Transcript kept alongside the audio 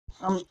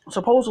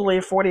Supposedly,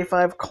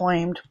 45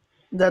 claimed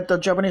that the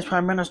Japanese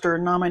Prime Minister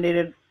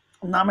nominated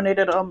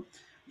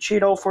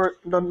Cheeto for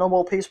the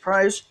Nobel Peace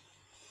Prize,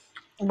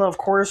 but of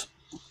course,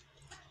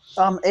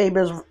 Abe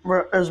is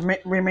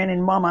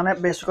remaining mum on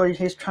it. Basically,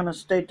 he's trying to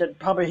state that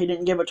probably he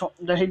didn't give it to,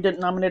 that he didn't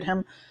nominate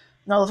him.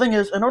 Now, the thing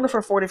is, in order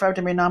for 45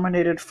 to be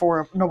nominated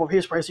for a Nobel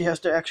Peace Prize, he has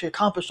to actually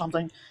accomplish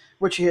something,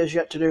 which he has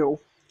yet to do.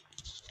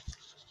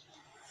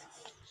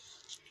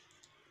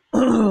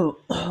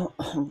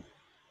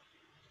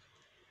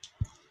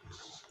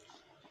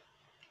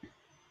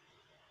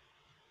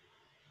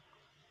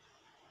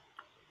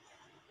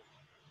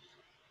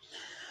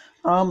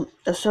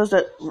 It says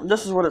that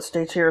this is what it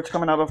states here. It's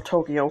coming out of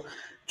Tokyo.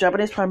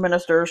 Japanese Prime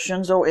Minister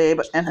Shinzo Abe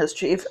and his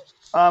chief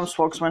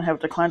spokesman have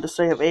declined to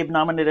say if Abe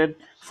nominated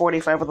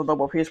 45 for the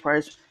Nobel Peace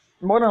Prize.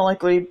 More than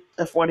likely,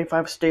 if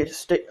 45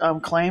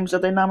 claims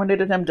that they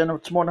nominated him, then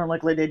it's more than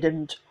likely they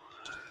didn't.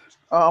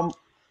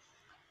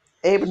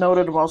 Abe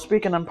noted while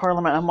speaking in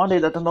Parliament on Monday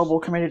that the Nobel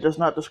Committee does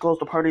not disclose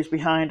the parties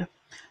behind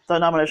the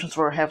nominations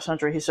for a half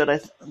century. He said, "I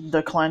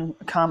decline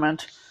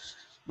comment."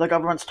 The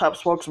government's top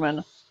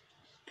spokesman,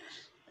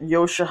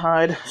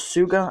 Yoshihide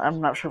Suga, I'm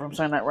not sure if I'm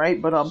saying that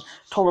right, but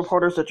told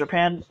reporters that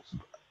Japan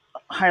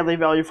highly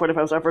valued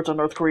 45's efforts on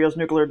North Korea's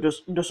nuclear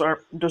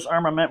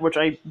disarmament, which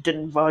I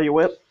didn't value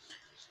it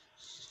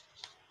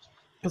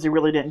because he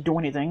really didn't do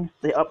anything.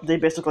 They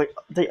basically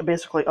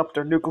upped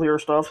their nuclear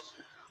stuff.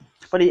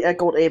 But he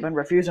echoed Abe in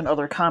refusing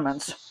other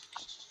comments.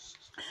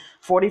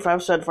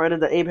 45 said Friday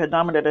that Abe had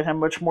nominated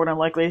him, which more than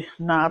likely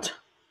not.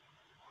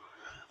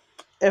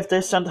 If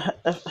they sent,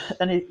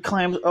 and he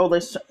claims,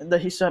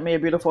 that he sent me a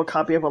beautiful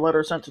copy of a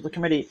letter sent to the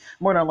committee.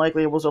 More than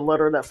likely, it was a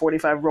letter that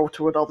 45 wrote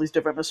to with all these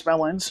different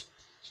misspellings.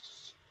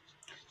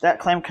 That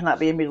claim cannot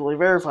be immediately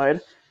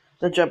verified.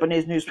 The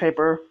Japanese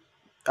newspaper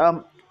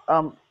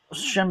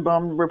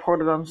Shinbun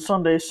reported on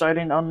Sunday,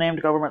 citing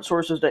unnamed government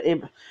sources, that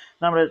Abe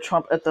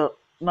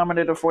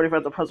nominated 45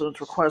 at the president's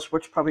request,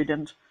 which probably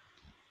didn't